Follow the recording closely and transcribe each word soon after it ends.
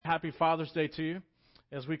happy Father's Day to you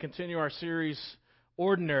as we continue our series,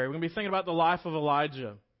 Ordinary. We're going to be thinking about the life of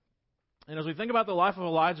Elijah. And as we think about the life of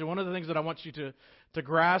Elijah, one of the things that I want you to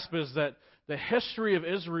grasp is that the history of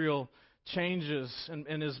Israel changes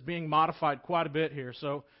and is being modified quite a bit here.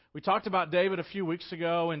 So we talked about David a few weeks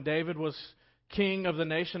ago, and David was king of the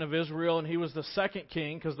nation of Israel, and he was the second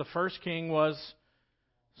king because the first king was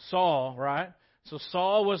Saul, right? So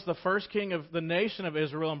Saul was the first king of the nation of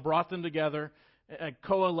Israel and brought them together and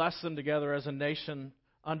coalesced them together as a nation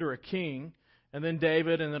under a king. And then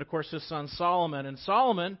David, and then, of course, his son Solomon. And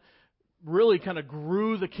Solomon really kind of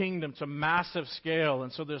grew the kingdom to massive scale.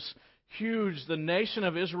 And so the nation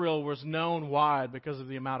of Israel was known wide because of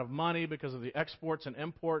the amount of money, because of the exports and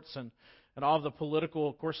imports, and all of the political.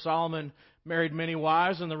 Of course, Solomon married many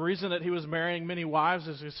wives, and the reason that he was marrying many wives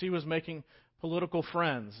is because he was making political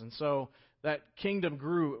friends. And so that kingdom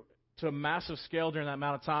grew to a massive scale during that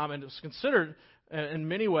amount of time, and it was considered, in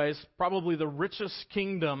many ways, probably the richest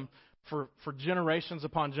kingdom for generations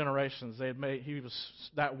upon generations. He was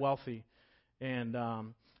that wealthy. And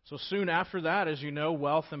so soon after that, as you know,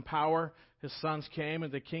 wealth and power, his sons came,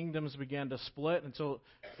 and the kingdoms began to split until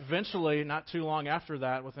eventually, not too long after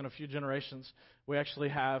that, within a few generations, we actually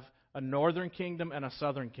have a northern kingdom and a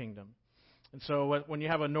southern kingdom. And so when you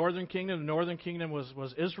have a northern kingdom, the northern kingdom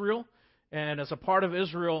was Israel. And as a part of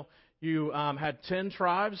Israel, you had 10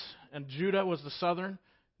 tribes, and Judah was the southern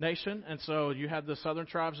nation. And so you had the southern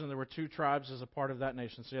tribes, and there were 2 tribes as a part of that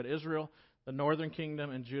nation. So you had Israel, the northern kingdom,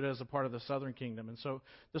 and Judah as a part of the southern kingdom. And so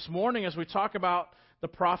this morning, as we talk about the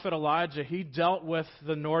prophet Elijah, he dealt with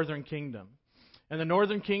the northern kingdom. And the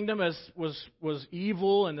northern kingdom was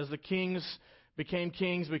evil, and as the kings,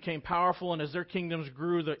 became powerful, and as their kingdoms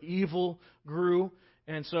grew, the evil grew.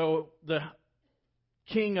 And so the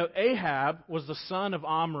king of Ahab was the son of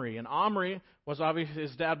Omri, and Omri was obviously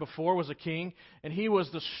his dad before was a king, and he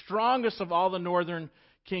was the strongest of all the northern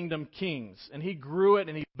kingdom kings, and he grew it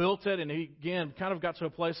and he built it, and he again kind of got to a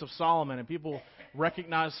place of Solomon, and people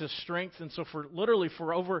recognized his strength. And so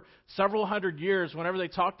for over several hundred years, whenever they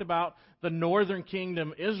talked about the northern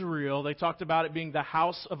kingdom Israel, they talked about it being the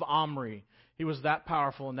house of Omri. He was that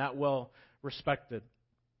powerful and that well respected.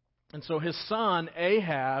 And so his son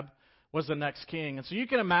Ahab was the next king. And so you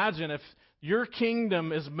can imagine if your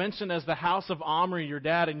kingdom is mentioned as the house of Omri, your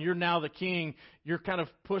dad, and you're now the king, you're kind of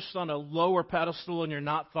pushed on a lower pedestal and you're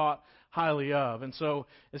not thought highly of. And so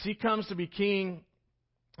as he comes to be king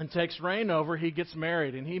and takes reign over, he gets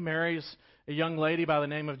married, and he marries a young lady by the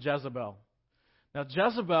name of Jezebel. Now,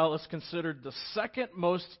 Jezebel is considered the second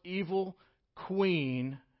most evil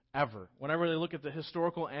queen ever. Whenever they look at the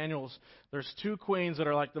historical annals, there's 2 queens that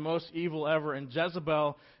are like the most evil ever, and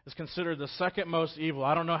Jezebel is considered the second most evil.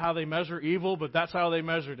 I don't know how they measure evil, but that's how they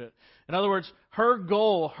measured it. In other words,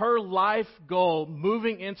 her life goal,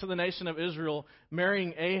 moving into the nation of Israel,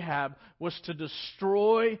 marrying Ahab, was to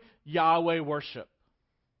destroy Yahweh worship.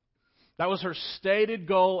 That was her stated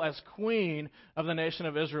goal as queen of the nation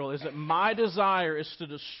of Israel, is that my desire is to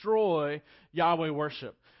destroy Yahweh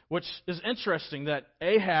worship. Which is interesting that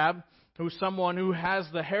Ahab, who's someone who has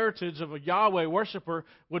the heritage of a Yahweh worshiper,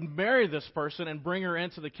 would marry this person and bring her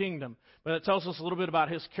into the kingdom. But it tells us a little bit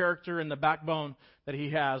about his character and the backbone that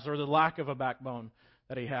he has, or the lack of a backbone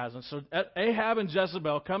that he has. And so Ahab and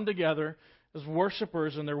Jezebel come together as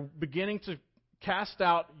worshipers, and they're beginning to cast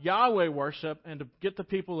out Yahweh worship and to get the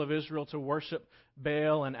people of Israel to worship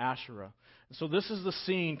Baal and Asherah. And so this is the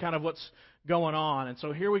scene, kind of what's going on. And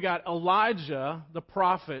so here we got Elijah, the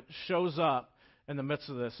prophet, shows up in the midst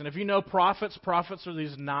of this. And if you know prophets are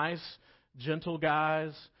these nice, gentle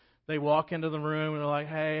guys. They walk into the room and they're like,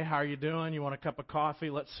 hey, how are you doing? You want a cup of coffee?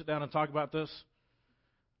 Let's sit down and talk about this.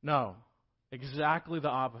 No, exactly the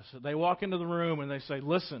opposite. They walk into the room and they say,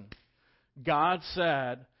 listen, God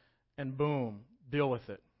said, and boom, deal with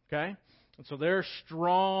it. Okay? And so they're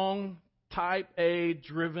strong, type A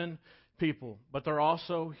driven people, but they're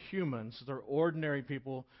also humans. They're ordinary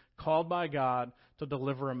people called by God to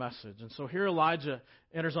deliver a message. And so here Elijah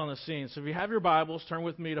enters on the scene. So if you have your Bibles, turn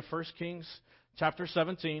with me to 1 Kings chapter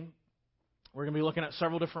 17. We're going to be looking at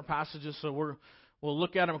several different passages, so we'll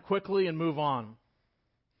look at them quickly and move on.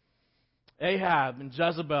 Ahab and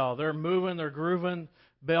Jezebel, they're moving, they're grooving.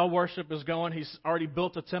 Baal worship is going. He's already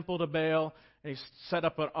built a temple to Baal, and he's set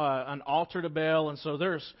up an altar to Baal, and so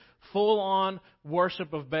there's full-on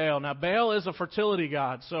worship of Baal. Now, Baal is a fertility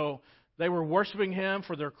god, so they were worshiping him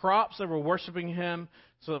for their crops. They were worshiping him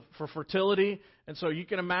for fertility, and so you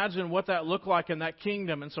can imagine what that looked like in that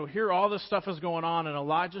kingdom. And so here all this stuff is going on, and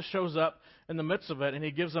Elijah shows up in the midst of it, and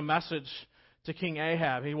he gives a message to King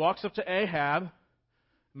Ahab. He walks up to Ahab.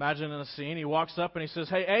 Imagine in the scene. He walks up and he says,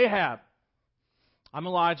 hey, Ahab, I'm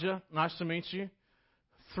Elijah. Nice to meet you.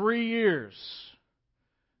 3 years,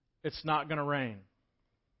 it's not going to rain.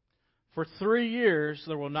 For 3 years,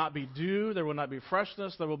 there will not be dew, there will not be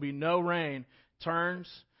freshness, there will be no rain. Turns,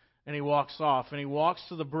 and he walks off. And he walks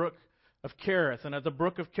to the brook of Kerith. And at the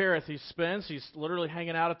brook of Kerith, he spends. He's literally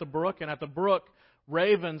hanging out at the brook. And at the brook,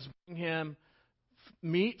 ravens bring him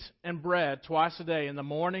meat and bread twice a day, in the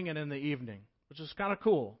morning and in the evening, which is kind of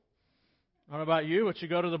cool. I don't know about you, but you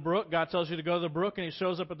go to the brook. God tells you to go to the brook, and he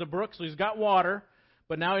shows up at the brook. So he's got water,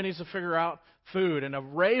 but now he needs to figure out food. And a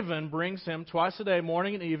raven brings him twice a day,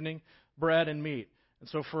 morning and evening, bread and meat. And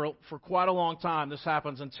so for quite a long time, this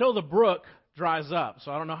happens until the brook dries up.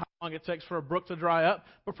 So I don't know how long it takes for a brook to dry up,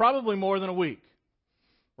 but probably more than a week,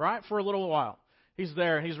 right? For a little while. He's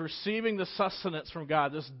there, and he's receiving the sustenance from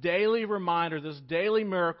God, this daily reminder, this daily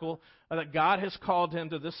miracle that God has called him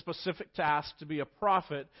to this specific task to be a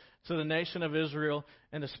prophet to the nation of Israel,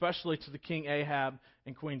 and especially to the king Ahab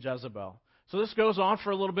and Queen Jezebel. So this goes on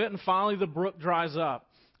for a little bit, and finally the brook dries up.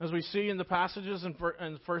 As we see in the passages in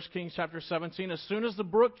 1 Kings chapter 17, as soon as the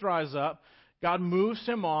brook dries up, God moves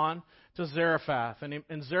him on to Zarephath. And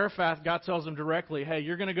in Zarephath, God tells him directly, hey,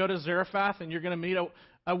 you're going to go to Zarephath, and you're going to meet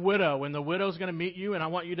a widow, and the widow's going to meet you, and I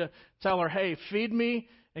want you to tell her, hey, feed me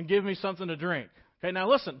and give me something to drink. Okay, now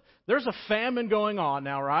listen, there's a famine going on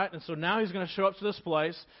now, right? And so now he's going to show up to this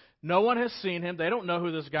place. No one has seen him. They don't know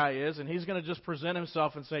who this guy is, and he's going to just present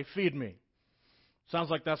himself and say, feed me.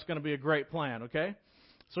 Sounds like that's going to be a great plan, okay?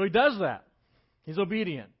 So he does that. He's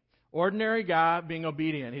obedient. Ordinary guy being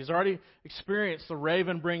obedient. He's already experienced the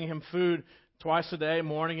raven bringing him food twice a day,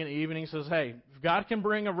 morning and evening. He says, hey, if God can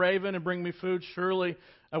bring a raven and bring me food, surely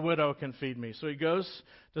a widow can feed me. So he goes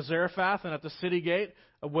to Zarephath, and at the city gate,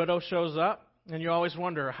 a widow shows up. And you always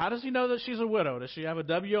wonder, how does he know that she's a widow? Does she have a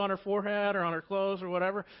W on her forehead or on her clothes or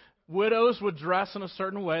whatever? Widows would dress in a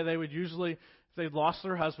certain way. They would usually, if they'd lost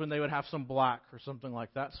their husband, they would have some black or something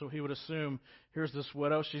like that. So he would assume, here's this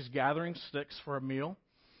widow. She's gathering sticks for a meal.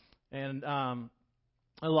 And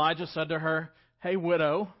Elijah said to her, hey,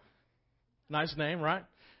 widow. Nice name, right?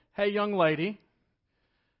 Hey, young lady,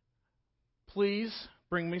 please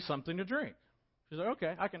bring me something to drink. She's like,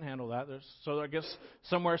 okay, I can handle that. So I guess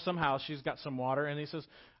somewhere, somehow, she's got some water. And he says,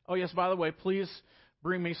 oh, yes, by the way, please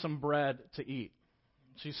bring me some bread to eat.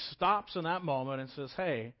 She stops in that moment and says,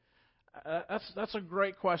 hey, that's a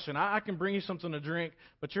great question. I can bring you something to drink,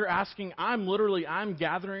 but you're asking, I'm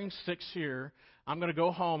gathering sticks here. I'm going to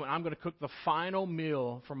go home, and I'm going to cook the final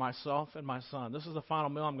meal for myself and my son. This is the final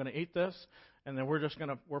meal. I'm going to eat this, and then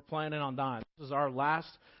we're planning on dying. This is our last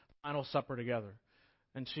final supper together.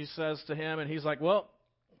 And she says to him, and he's like, well,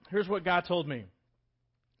 here's what God told me.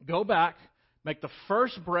 Go back, make the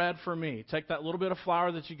first bread for me. Take that little bit of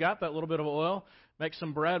flour that you got, that little bit of oil, make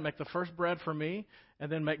some bread, make the first bread for me,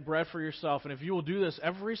 and then make bread for yourself. And if you will do this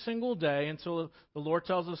every single day until the Lord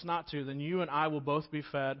tells us not to, then you and I will both be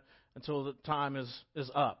fed until the time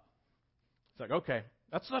is up. It's like, okay,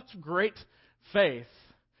 that's great faith.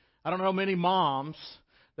 I don't know many moms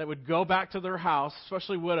that would go back to their house,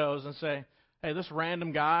 especially widows, and say, hey, this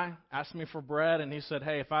random guy asked me for bread, and he said,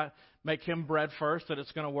 hey, if I make him bread first, that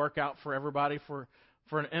it's going to work out for everybody for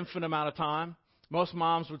an infinite amount of time. Most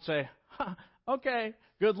moms would say, okay,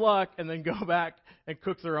 good luck, and then go back and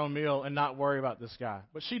cook their own meal and not worry about this guy.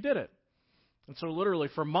 But she did it. And so literally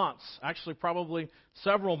for months, actually probably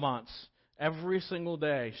several months, every single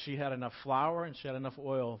day, she had enough flour and she had enough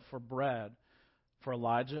oil for bread for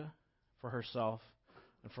Elijah, for herself,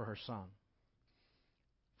 and for her son.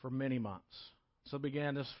 For many months. So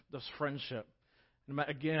began this friendship. And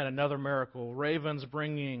again, another miracle. Ravens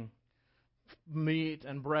bringing meat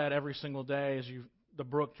and bread every single day as the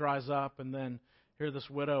brook dries up. And then here this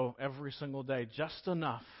widow every single day. Just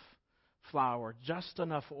enough flour, just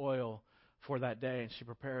enough oil for that day. And she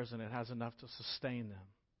prepares, and it has enough to sustain them.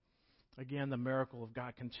 Again, the miracle of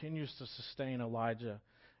God continues to sustain Elijah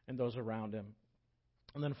and those around him.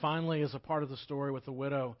 And then finally, as a part of the story with the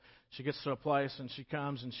widow, she gets to a place and she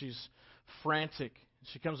comes and she's frantic.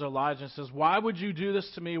 She comes to Elijah and says, why would you do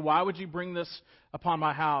this to me? Why would you bring this upon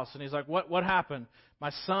my house? And he's like, what happened? My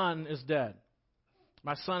son is dead.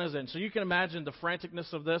 My son is in. So you can imagine the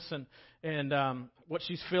franticness of this and what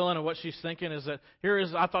she's feeling and what she's thinking is that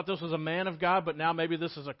I thought this was a man of God, but now maybe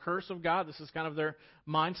this is a curse of God. This is kind of their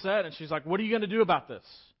mindset. And she's like, what are you going to do about this?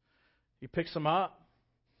 He picks him up,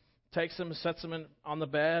 takes him and sets him on the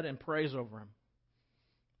bed and prays over him.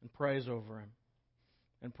 And prays over him.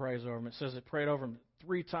 And prays over him. It says it prayed over him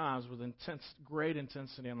 3 times with great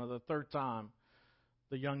intensity. And on the 3rd time,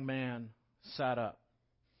 the young man sat up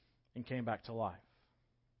and came back to life.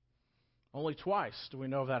 Only twice do we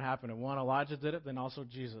know of that happening. One, Elijah did it, then also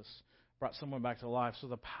Jesus brought someone back to life. So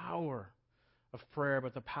the power of prayer,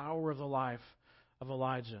 but the power of the life of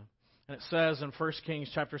Elijah. And it says in 1 Kings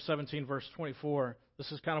chapter 17, verse 24,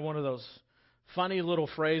 this is kind of one of those funny little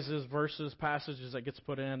phrases, verses, passages that gets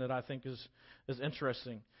put in that I think is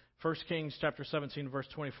interesting. 1 Kings chapter 17, verse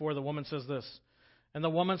 24, the woman says this, "And the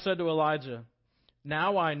woman said to Elijah,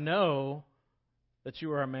 'Now I know that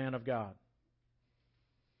you are a man of God.'"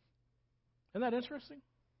 Isn't that interesting?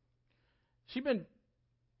 She'd been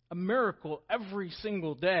a miracle every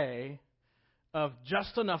single day of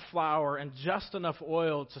just enough flour and just enough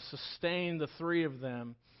oil to sustain the three of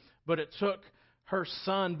them. But it took her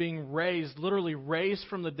son being raised, literally raised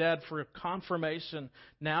from the dead, for a confirmation.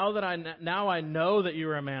 Now I know that you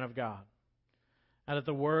are a man of God, and that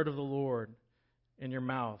the word of the Lord in your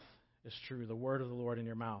mouth is true. The word of the Lord in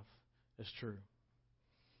your mouth is true.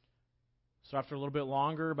 So after a little bit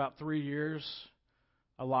longer, about 3 years,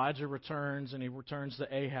 Elijah returns, and he returns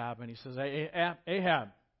to Ahab, and he says, "Hey, Ahab,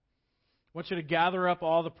 I want you to gather up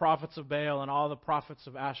all the prophets of Baal and all the prophets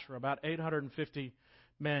of Asherah, about 850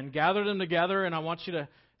 men. Gather them together, and I want you to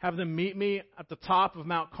have them meet me at the top of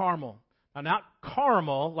Mount Carmel." Now, not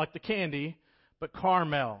caramel, like the candy, but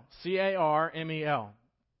Carmel, Carmel.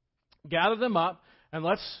 Gather them up, and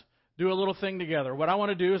let's do a little thing together. What I want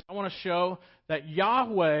to do is I want to show that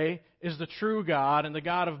Yahweh is the true God, and the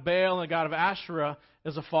God of Baal and the God of Asherah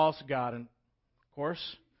is a false God. And, of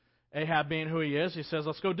course, Ahab being who he is, he says,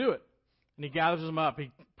 "Let's go do it." And he gathers them up. He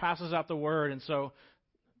passes out the word, and so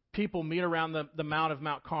people meet around the mount of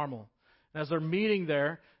Mount Carmel. And as they're meeting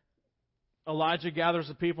there, Elijah gathers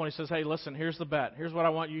the people, and he says, "Hey, listen, here's the bet. Here's what I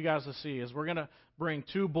want you guys to see, is we're going to bring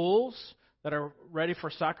 2 bulls that are ready for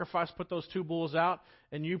sacrifice. Put those 2 bulls out.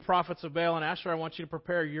 And you prophets of Baal and Asherah, I want you to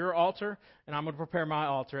prepare your altar, and I'm going to prepare my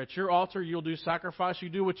altar. At your altar, you'll do sacrifice. You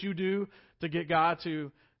do what you do to get God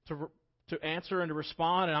to answer and to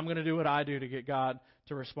respond, and I'm going to do what I do to get God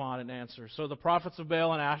to respond and answer." So the prophets of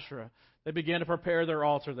Baal and Asherah, they began to prepare their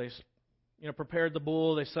altar. They prepared the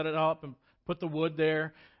bull. They set it up and put the wood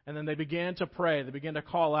there, and then they began to pray. They began to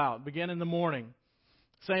call out, begin in the morning,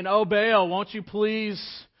 saying, "Oh, Baal, won't you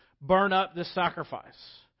please burn up this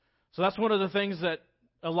sacrifice?" So that's one of the things that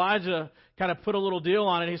Elijah kind of put a little deal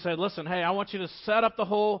on it. He said, "Listen, hey, I want you to set up the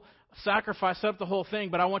whole sacrifice, set up the whole thing,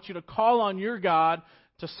 but I want you to call on your God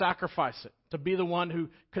to sacrifice it, to be the one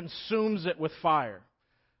who consumes it with fire."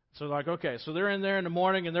 So they're like, okay. So they're in there in the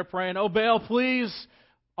morning, and they're praying, "Oh, Baal, please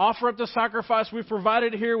offer up the sacrifice we've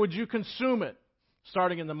provided here. Would you consume it?"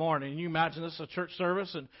 Starting in the morning. And you imagine this is a church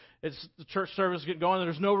service, and it's the church service getting going, and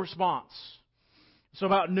there's no response. So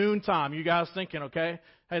about noontime, you guys thinking, okay,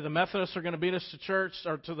 hey, the Methodists are going to beat us to church,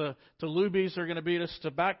 or to Luby's, they're going to beat us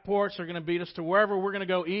to Back Porch, they're going to beat us to wherever we're going to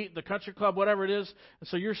go eat, the country club, whatever it is. And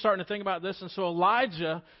so you're starting to think about this. And so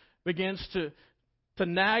Elijah begins to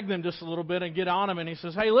nag them just a little bit and get on them. And he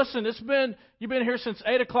says, "Hey, listen, you've been here since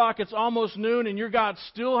 8 o'clock. It's almost noon, and your God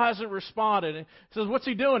still hasn't responded." And he says, "What's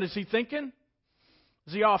he doing? Is he thinking?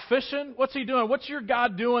 Is he off fishing? What's he doing? What's your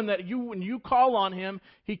God doing that when you call on him,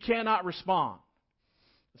 he cannot respond?"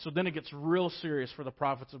 So then it gets real serious for the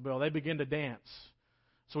prophets of Baal. They begin to dance.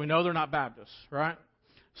 So we know they're not Baptists, right?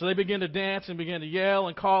 So they begin to dance and begin to yell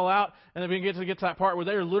and call out, and they begin to get to that part where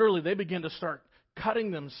they begin to start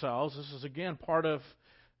cutting themselves. This is, again, part of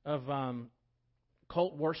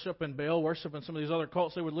cult worship and Baal worship and some of these other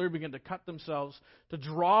cults. They would literally begin to cut themselves to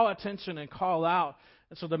draw attention and call out.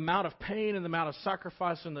 And so the amount of pain and the amount of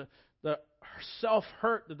sacrifice and the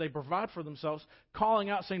self-hurt that they provide for themselves, calling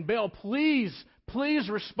out, saying, "Baal, please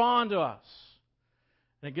respond to us."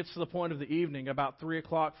 And it gets to the point of the evening, about 3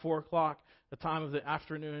 o'clock, 4 o'clock, the time of the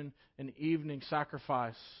afternoon and evening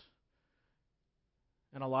sacrifice.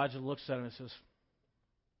 And Elijah looks at him and says,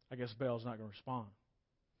 "I guess Baal's not going to respond."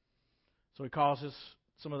 So he calls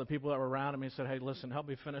some of the people that were around him. He said, "Hey, listen, help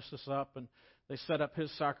me finish this up." And they set up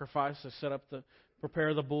his sacrifice. They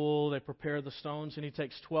prepare the bull. They prepare the stones. And he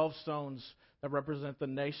takes 12 stones that represent the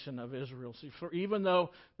nation of Israel. So even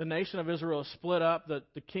though the nation of Israel is split up, the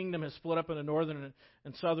kingdom is split up into northern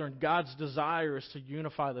and southern, God's desire is to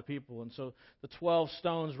unify the people. And so the 12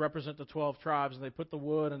 stones represent the 12 tribes, and they put the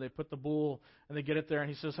wood and they put the bull, and they get it there. And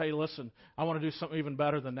he says, "Hey, listen, I want to do something even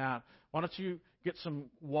better than that. Why don't you get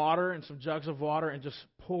some water and some jugs of water and just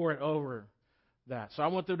pour it over that? So I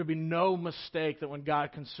want there to be no mistake that when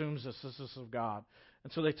God consumes this is of God."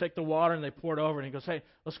 And so they take the water and they pour it over, and he goes, "Hey,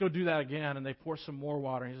 let's go do that again." And they pour some more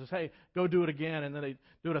water. And he says, "Hey, go do it again." And then they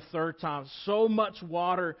do it a third time. So much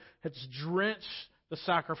water has drenched the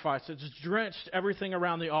sacrifice. It's drenched everything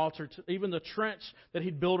around the altar. Even the trench that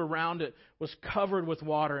he'd built around it was covered with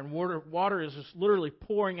water. And water is just literally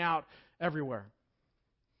pouring out everywhere.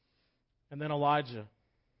 And then Elijah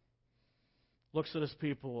looks at his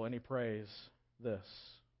people and he prays this.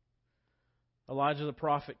 Elijah the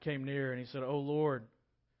prophet came near and he said, O Lord,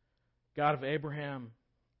 God of Abraham,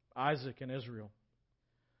 Isaac, and Israel,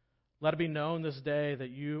 let it be known this day that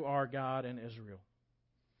you are God in Israel,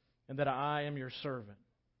 and that I am your servant,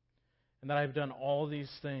 and that I have done all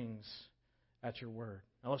these things at your word.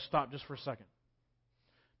 Now let's stop just for a second.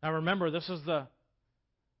 Now remember, this is the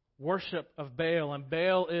worship of Baal, and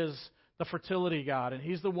Baal is the fertility god, and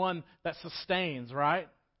he's the one that sustains, right?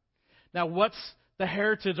 Now what's the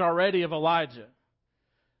heritage already of Elijah?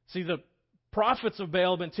 See, the prophets of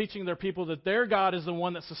Baal have been teaching their people that their God is the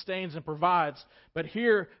one that sustains and provides. But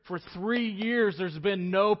here, for 3 years, there's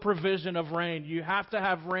been no provision of rain. You have to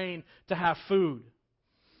have rain to have food.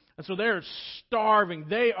 And so they're starving.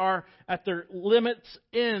 They are at their limits,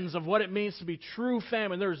 ends of what it means to be true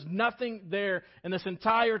famine. There's nothing there. And this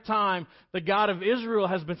entire time, the God of Israel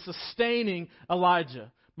has been sustaining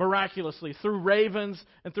Elijah miraculously through ravens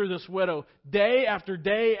and through this widow, day after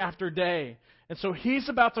day after day. And so he's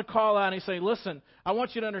about to call out and he's saying, listen, I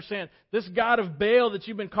want you to understand, this God of Baal that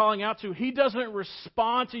you've been calling out to, he doesn't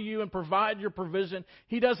respond to you and provide your provision.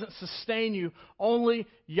 He doesn't sustain you. Only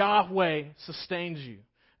Yahweh sustains you.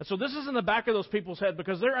 And so this is in the back of those people's head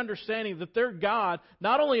because they're understanding that their God,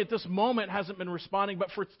 not only at this moment hasn't been responding, but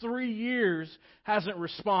for 3 years hasn't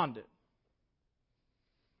responded.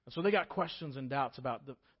 And so they got questions and doubts about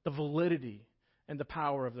the validity and the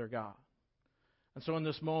power of their God. And so in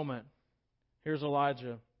this moment, here's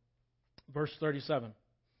Elijah, verse 37.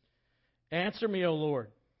 Answer me, O Lord.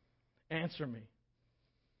 Answer me.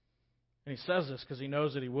 And he says this because he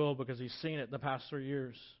knows that he will, because he's seen it the past 3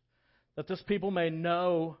 years. That this people may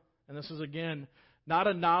know, and this is again, not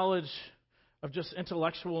a knowledge of just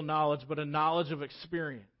intellectual knowledge, but a knowledge of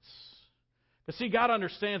experience. But see, God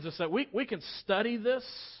understands this, that we can study this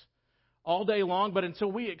all day long, but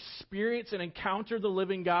until we experience and encounter the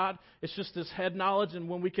living God, it's just this head knowledge. And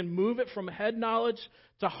when we can move it from head knowledge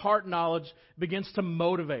to heart knowledge, it begins to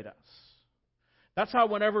motivate us. That's how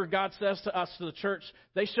whenever God says to us, to the church,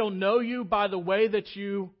 they shall know you by the way that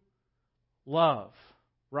you love.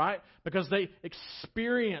 Right? Because they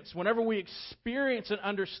experience, whenever we experience and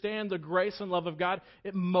understand the grace and love of God,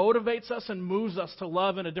 it motivates us and moves us to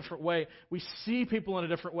love in a different way. We see people in a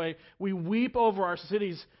different way. We weep over our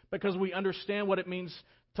cities because we understand what it means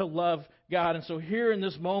to love God. And so here in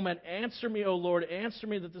this moment, answer me, O Lord, answer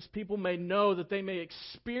me that this people may know, that they may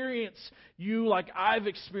experience you like I've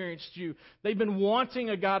experienced you. They've been wanting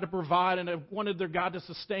a God to provide and have wanted their God to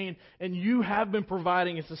sustain, and you have been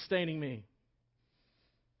providing and sustaining me.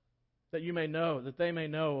 That you may know, that they may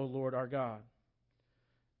know, O Lord, our God,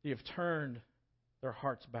 you have turned their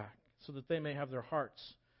hearts back, so that they may have their hearts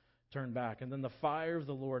turned back. And then the fire of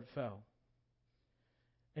the Lord fell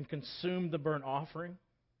and consumed the burnt offering,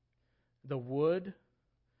 the wood,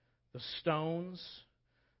 the stones,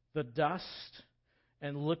 the dust,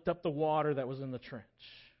 and licked up the water that was in the trench.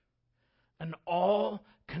 An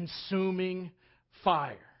all-consuming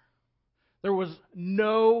fire. There was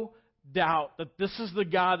no doubt that this is the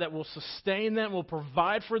God that will sustain them, will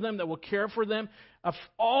provide for them, that will care for them. An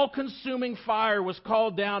all-consuming fire was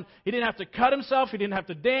called down. He didn't have to cut himself. He didn't have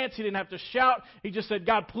to dance. He didn't have to shout. He just said,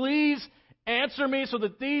 God, please answer me so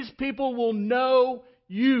that these people will know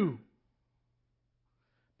you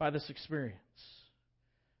by this experience.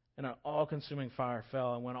 And an all-consuming fire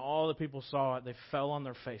fell. And when all the people saw it, they fell on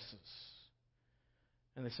their faces.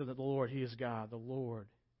 And they said that the Lord, He is God. The Lord,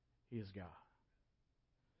 He is God.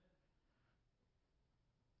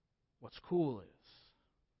 What's cool is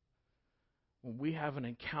when we have an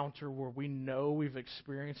encounter where we know we've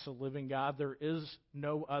experienced a living God, there is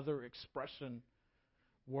no other expression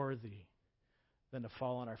worthy than to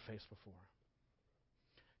fall on our face before Him.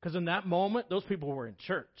 Because in that moment, those people were in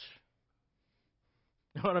church.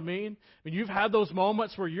 You know what I mean? I mean, you've had those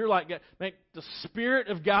moments where you're like, man, the Spirit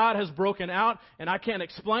of God has broken out, and I can't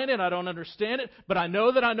explain it, I don't understand it, but I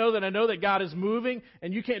know that God is moving,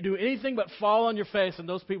 and you can't do anything but fall on your face, and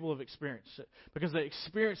those people have experienced it. Because they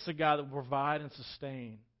experienced the God that will provide and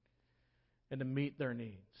sustain and to meet their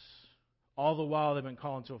needs. All the while they've been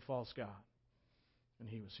calling to a false God, and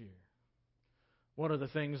He was here. One of the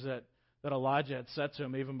things that Elijah had said to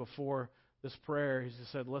him even before this prayer, he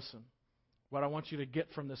said, listen, what I want you to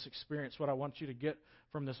get from this experience, what I want you to get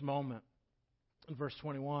from this moment, in verse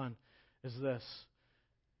 21, is this.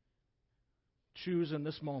 Choose in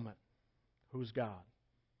this moment who's God.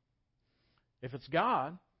 If it's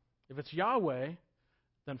God, if it's Yahweh,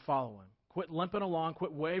 then follow Him. Quit limping along,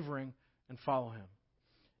 quit wavering, and follow Him.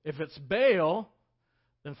 If it's Baal,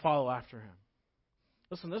 then follow after him.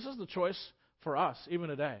 Listen, this is the choice for us, even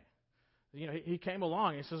today. He came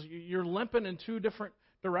along. He says, you're limping in two different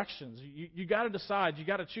directions. You got to decide. You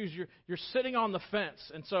got to choose. You're sitting on the fence.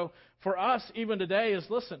 And so for us, even today, is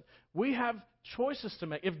listen, we have choices to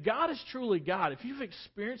make. If God is truly God, if you've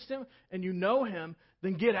experienced Him and you know Him,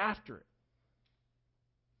 then get after it.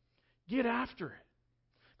 Get after it.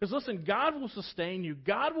 Because listen, God will sustain you.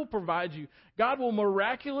 God will provide you. God will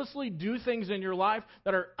miraculously do things in your life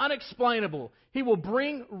that are unexplainable. He will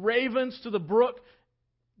bring ravens to the brook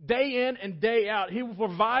day in and day out. He will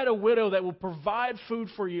provide a widow that will provide food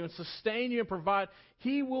for you and sustain you and provide.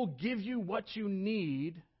 He will give you what you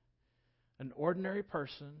need. An ordinary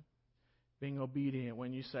person being obedient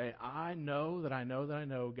when you say, I know that I know that I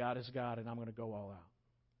know God is God and I'm going to go all out.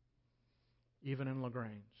 Even in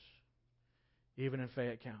LaGrange. Even in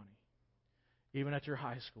Fayette County. Even at your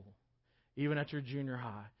high school. Even at your junior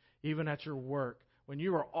high. Even at your work. When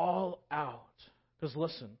you are all out. Because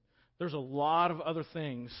listen, there's a lot of other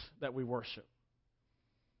things that we worship.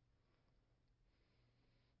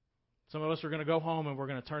 Some of us are going to go home and we're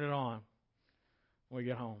going to turn it on when we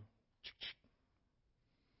get home.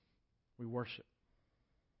 We worship.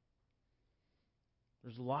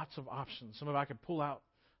 There's lots of options. Some of I could pull out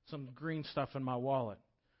some green stuff in my wallet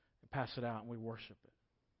and pass it out and we worship it.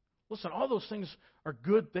 Listen, all those things are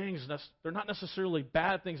good things. They're not necessarily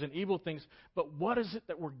bad things and evil things, but what is it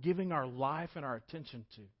that we're giving our life and our attention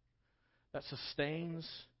to that sustains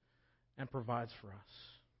and provides for us?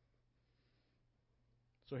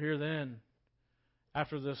 So here then,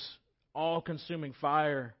 after this all-consuming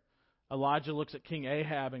fire, Elijah looks at King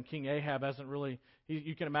Ahab, and King Ahab hasn't really,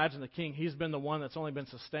 you can imagine the king, he's been the one that's only been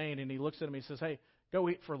sustained, and he looks at him and he says, hey, go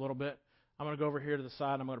eat for a little bit. I'm going to go over here to the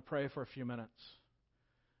side, and I'm going to pray for a few minutes.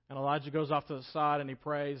 And Elijah goes off to the side, and he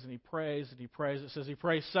prays, and he prays, and he prays. It says he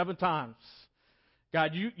prays 7 times.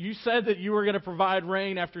 God, you said that you were going to provide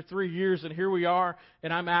rain after 3 years, and here we are,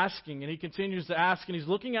 and I'm asking. And he continues to ask, and he's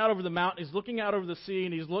looking out over the mountain, he's looking out over the sea,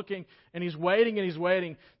 and he's looking, and he's waiting, and he's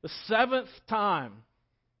waiting. The 7th time,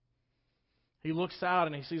 he looks out,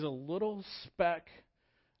 and he sees a little speck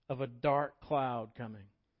of a dark cloud coming.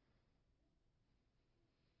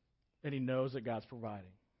 And he knows that God's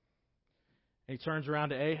providing. And he turns around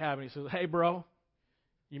to Ahab, and he says, hey, bro,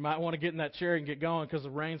 you might want to get in that chariot and get going because the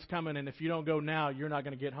rain's coming, and if you don't go now, you're not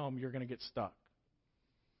going to get home. You're going to get stuck.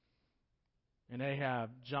 And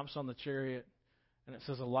Ahab jumps on the chariot, and it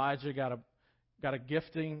says Elijah got a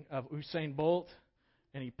gifting of Usain Bolt,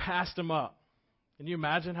 and he passed him up. Can you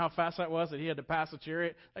imagine how fast that was that he had to pass the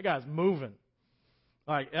chariot? That guy's moving.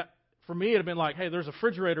 Like, for me, it would have been like, hey, there's a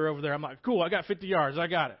refrigerator over there. I'm like, cool, I got 50 yards. I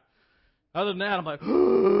got it. Other than that, I'm like,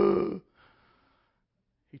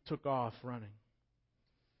 he took off running.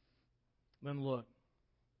 Then look,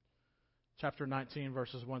 chapter 19,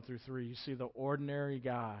 verses 1 through 3. You see the ordinary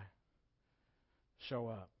guy show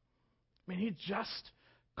up. I mean, he just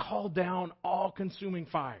called down all-consuming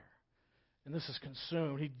fire. And this is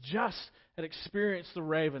consumed. He just had experienced the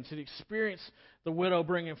ravens. He'd experienced the widow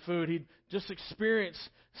bringing food. He'd just experienced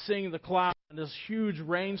seeing the cloud and this huge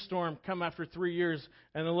rainstorm come after 3 years.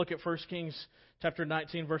 And then look at 1 Kings chapter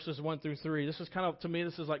 19, verses 1 through 3. This is kind of, to me,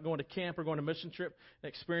 this is like going to camp or going to mission trip and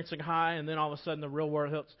experiencing high, and then all of a sudden the real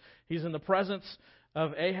world hits. He's in the presence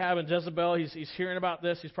of Ahab and Jezebel. He's hearing about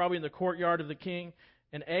this. He's probably in the courtyard of the king.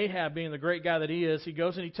 And Ahab, being the great guy that he is, he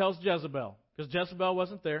goes and he tells Jezebel, because Jezebel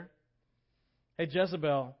wasn't there. Hey,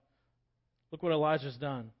 Jezebel, look what Elijah's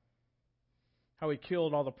done. How he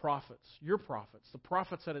killed all the prophets, your prophets, the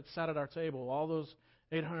prophets that had sat at our table, all those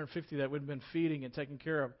 850 that we'd been feeding and taking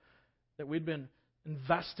care of, that we'd been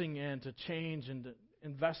investing in to change and to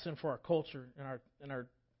invest in for our culture and our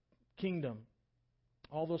kingdom.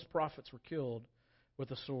 All those prophets were killed with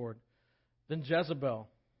a sword. Then Jezebel.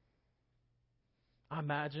 I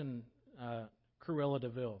imagine Cruella de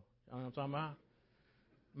Vil. You know what I'm talking about?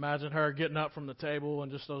 Imagine her getting up from the table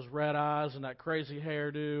and just those red eyes and that crazy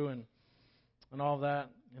hairdo and all that.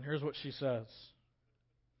 And here's what she says.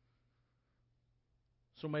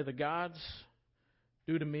 So may the gods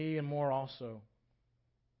do to me and more also,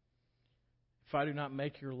 if I do not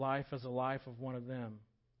make your life as the life of one of them,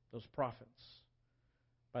 those prophets,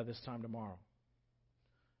 by this time tomorrow.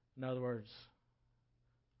 In other words,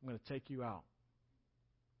 I'm going to take you out.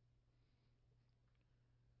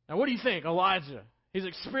 Now, what do you think, Elijah? He's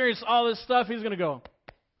experienced all this stuff. He's going to go,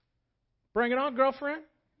 bring it on, girlfriend.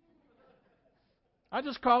 I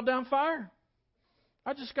just called down fire.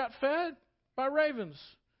 I just got fed by ravens.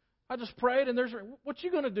 I just prayed, and what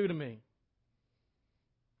you going to do to me?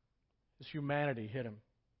 His humanity hit him.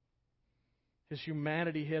 His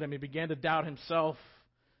humanity hit him. He began to doubt himself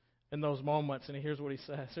in those moments, and here's what he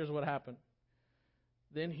says. Here's what happened.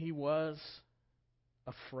 Then he was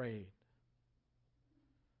afraid.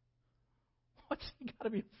 What's he got to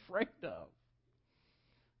be afraid of?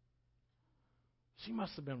 She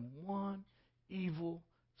must have been one evil,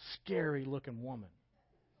 scary-looking woman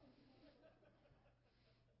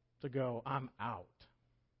to go, I'm out.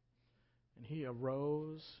 And he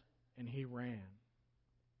arose and he ran.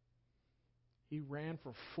 He ran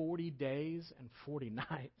for 40 days and 40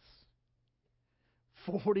 nights.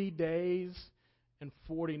 40 days and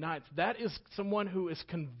 40 nights. That is someone who is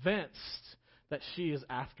convinced that she is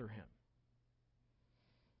after him.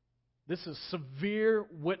 This is severe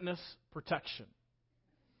witness protection.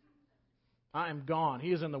 I am gone.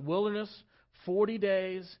 He is in the wilderness 40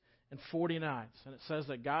 days and 40 nights. And it says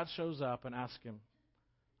that God shows up and asks him,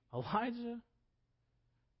 Elijah,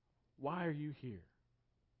 why are you here?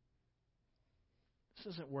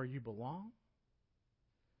 This isn't where you belong.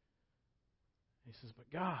 He says,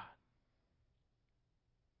 but God,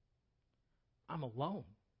 I'm alone.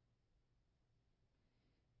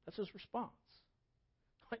 That's his response.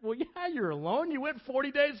 Like, well, yeah, you're alone. You went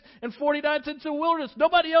 40 days and 40 nights into the wilderness.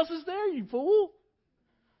 Nobody else is there, you fool.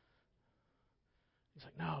 He's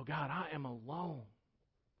like, no, God, I am alone.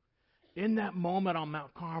 In that moment on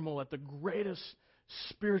Mount Carmel, at the greatest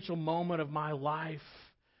spiritual moment of my life,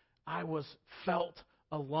 I felt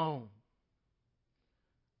alone.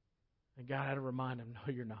 And God had to remind him,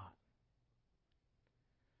 no, you're not.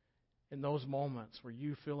 In those moments where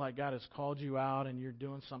you feel like God has called you out and you're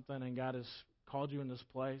doing something and God has called you in this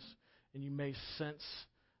place and you may sense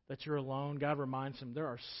that you're alone, God reminds him there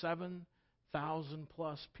are 7,000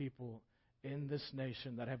 plus people in this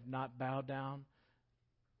nation that have not bowed down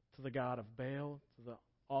to the God of Baal, to the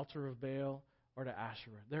altar of Baal, or to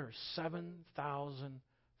Asherah. There are 7,000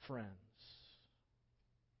 friends.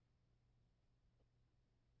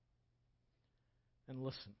 And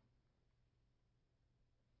listen,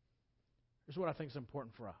 here's what I think is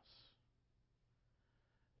important for us.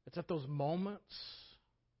 It's at those moments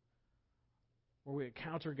where we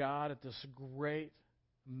encounter God at this great,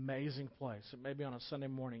 amazing place. It may be on a Sunday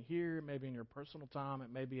morning here. It may be in your personal time.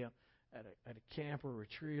 It may be at a camp or a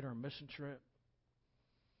retreat or a mission trip.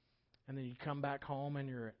 And then you come back home and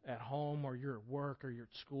you're at home or you're at work or you're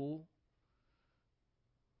at school.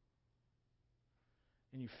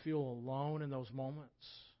 And you feel alone in those moments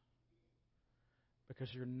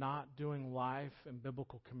because you're not doing life in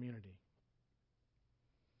biblical community.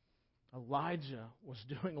 Elijah was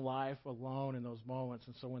doing life alone in those moments.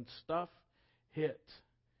 And so when stuff hit,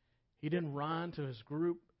 he didn't run to his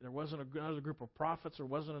group. There wasn't another group of prophets. There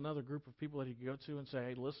wasn't another group of people that he could go to and say,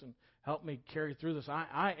 hey, listen, help me carry through this.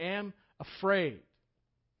 I am afraid.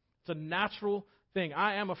 It's a natural thing.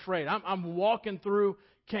 I am afraid. I'm walking through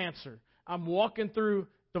cancer. I'm walking through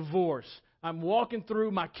divorce. I'm walking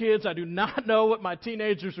through my kids. I do not know what my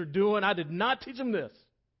teenagers are doing. I did not teach them this.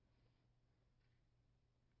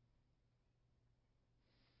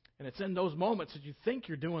 And it's in those moments that you think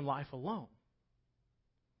you're doing life alone.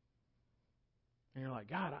 And you're like,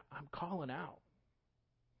 God, I'm calling out.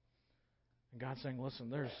 And God's saying,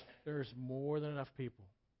 listen, there's more than enough people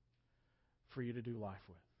for you to do life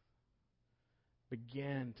with.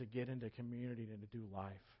 Begin to get into community and to do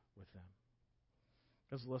life with them.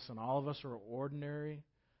 Because listen, all of us are ordinary,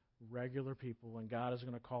 regular people, and God is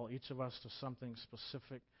going to call each of us to something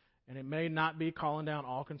specific. And it may not be calling down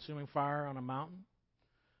all-consuming fire on a mountain,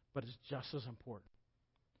 but it's just as important.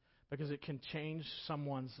 Because it can change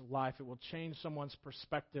someone's life. It will change someone's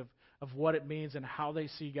perspective of what it means and how they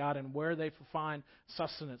see God and where they find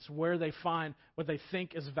sustenance, where they find what they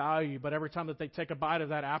think is value. But every time that they take a bite of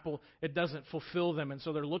that apple, it doesn't fulfill them. And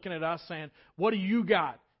so they're looking at us saying, what do you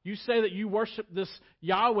got? You say that you worship this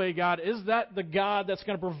Yahweh God. Is that the God that's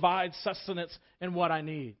going to provide sustenance in what I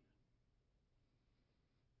need?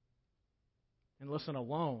 And listen,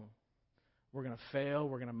 alone, we're going to fail.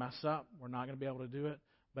 We're going to mess up. We're not going to be able to do it.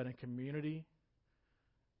 But in community,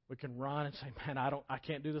 we can run and say, man, I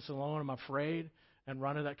can't do this alone. I'm afraid. And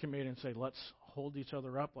run to that community and say, let's hold each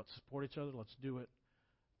other up. Let's support each other. Let's do it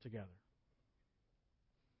together.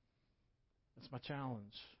 That's my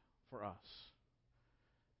challenge for us.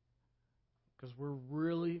 Because we're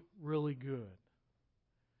really, really good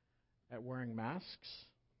at wearing masks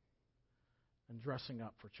and dressing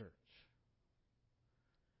up for church.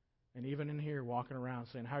 And even in here, walking around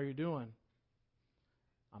saying, how are you doing?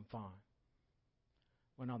 I'm fine.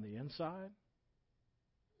 When on the inside,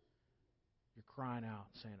 you're crying out,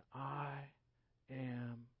 saying, I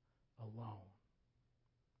am alone.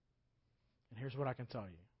 And here's what I can tell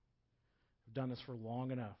you. I've done this for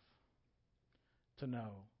long enough to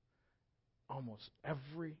know almost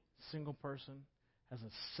every single person has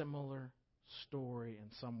a similar story in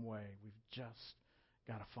some way. We've just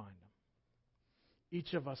got to find them.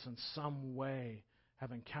 each of us in some way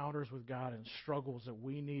have encounters with God and struggles that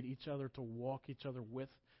we need each other to walk each other with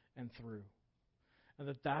and through.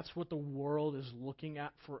 And that's what the world is looking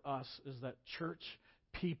at for us, is that church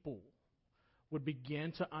people would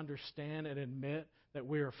begin to understand and admit that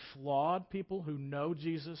we are flawed people who know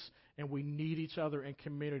Jesus, and we need each other in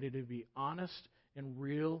community to be honest and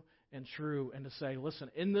real and true, and to say, listen,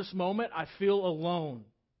 in this moment I feel alone.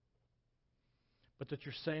 But that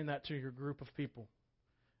you're saying that to your group of people,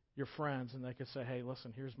 your friends, and they can say, hey,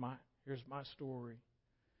 listen, here's my story.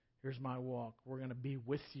 Here's my walk. We're going to be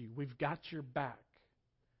with you. We've got your back.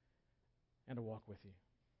 And to walk with you.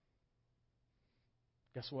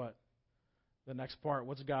 Guess what? The next part,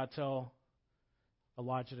 what's God tell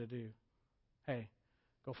Elijah to do? Hey,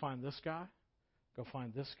 go find this guy, go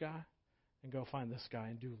find this guy, and go find this guy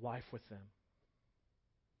and do life with them.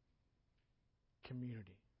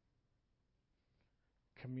 Community.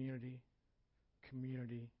 Community,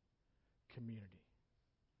 community, community.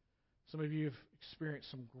 Some of you have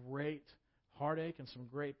experienced some great heartache and some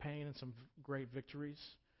great pain and some great victories.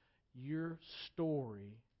 Your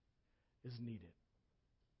story is needed.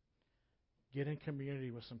 Get in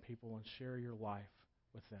community with some people and share your life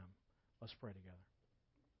with them. Let's pray together.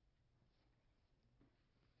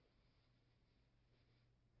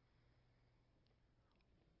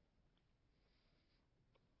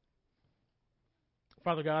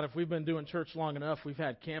 Father God, if we've been doing church long enough, we've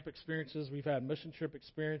had camp experiences, we've had mission trip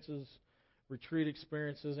experiences, retreat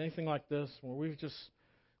experiences, anything like this, where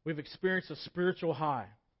we've experienced a spiritual high.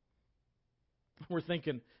 We're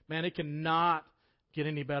thinking, man, it cannot get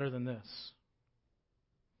any better than this.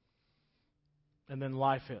 And then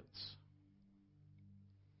life hits.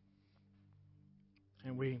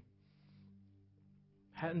 And we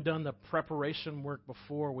hadn't done the preparation work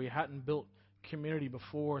before. We hadn't built community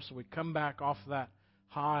before. So we come back off that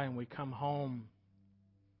high and we come home.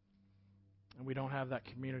 And we don't have that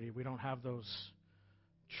community. We don't have those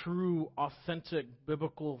true, authentic,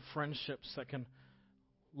 biblical friendships that can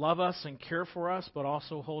love us and care for us, but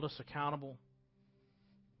also hold us accountable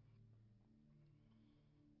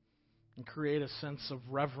and create a sense of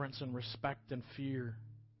reverence and respect and fear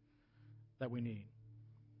that we need.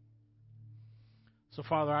 So,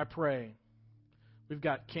 Father, I pray. We've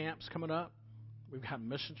got camps coming up. We've got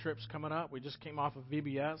mission trips coming up. We just came off of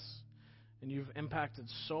VBS, and you've impacted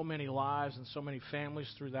so many lives and so many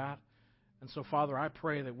families through that. And so, Father, I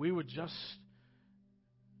pray that we would just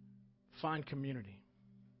find community.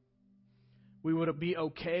 We would be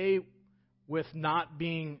okay with not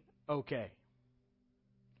being okay.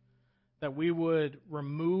 That we would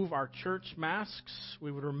remove our church masks.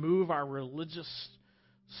 We would remove our religious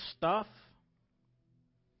stuff.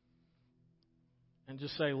 And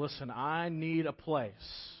just say, listen, I need a place.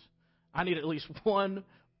 I need at least one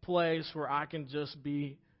place where I can just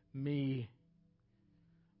be me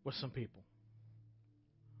with some people.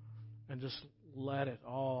 And just let it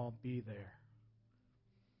all be there.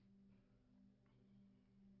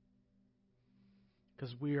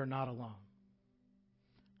 Because we are not alone.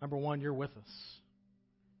 Number one, you're with us.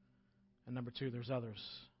 And number two, there's others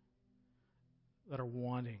that are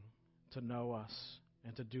wanting to know us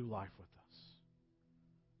and to do life with us.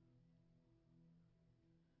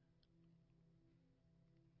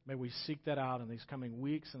 May we seek that out in these coming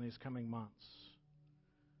weeks and these coming months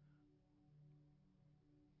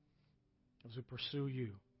as we pursue you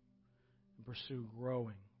and pursue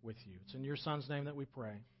growing with you. It's in your Son's name that we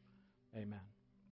pray. Amen.